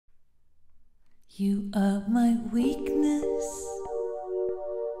You are my weakness.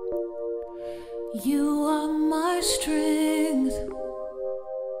 You are my strength.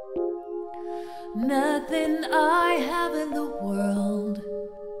 Nothing I have in the world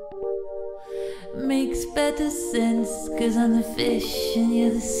makes better sense, 'cause I'm the fish and you're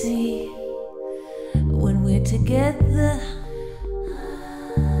the sea. When we're together,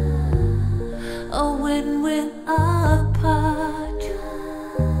 or when we're apart,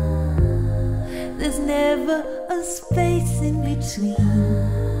 there's never a space in between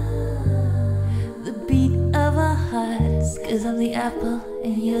the beat of our hearts, 'cause I'm the apple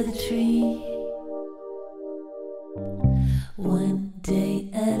and you're the tree. One day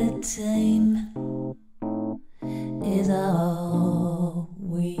at a time is all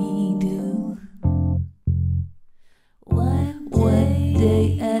we do. One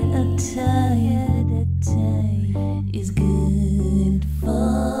day at a time is good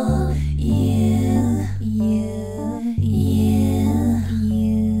for you.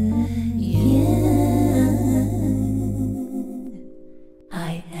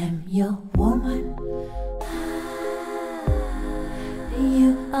 I am your woman.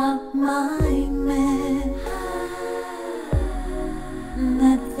 You are my man.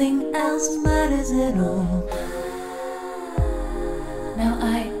 Nothing else matters at all. Now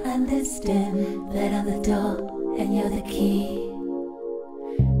I understand that I'm the door and you're the key.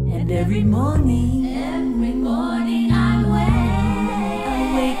 And every morning I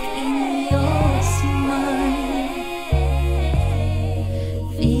wake in your smile,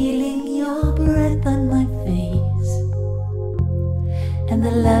 feeling your breath on my face and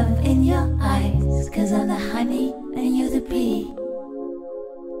the love in your eyes, 'cause I'm the honey and you're the bee.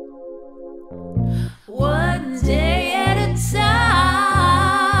 One day at a time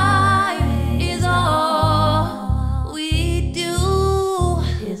is all we do.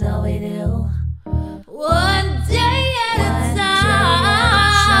 One day at a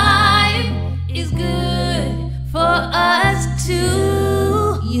time is good for us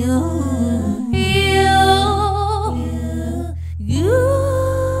two. You.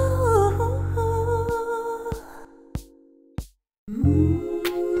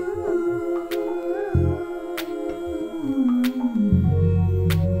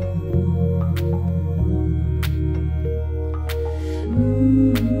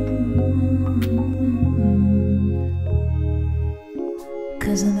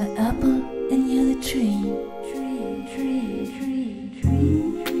 Cause I'm the apple and you're the tree.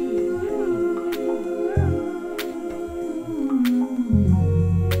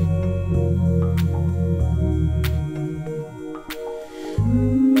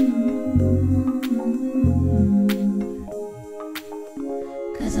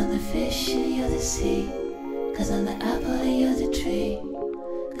 Cause I'm the fish and you're the sea. Cause I'm the apple and you're the tree.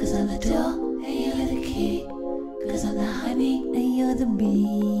 Cause I'm the door and you're the key. 'Cause I'm the honey and you're the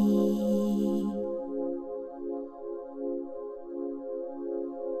bee.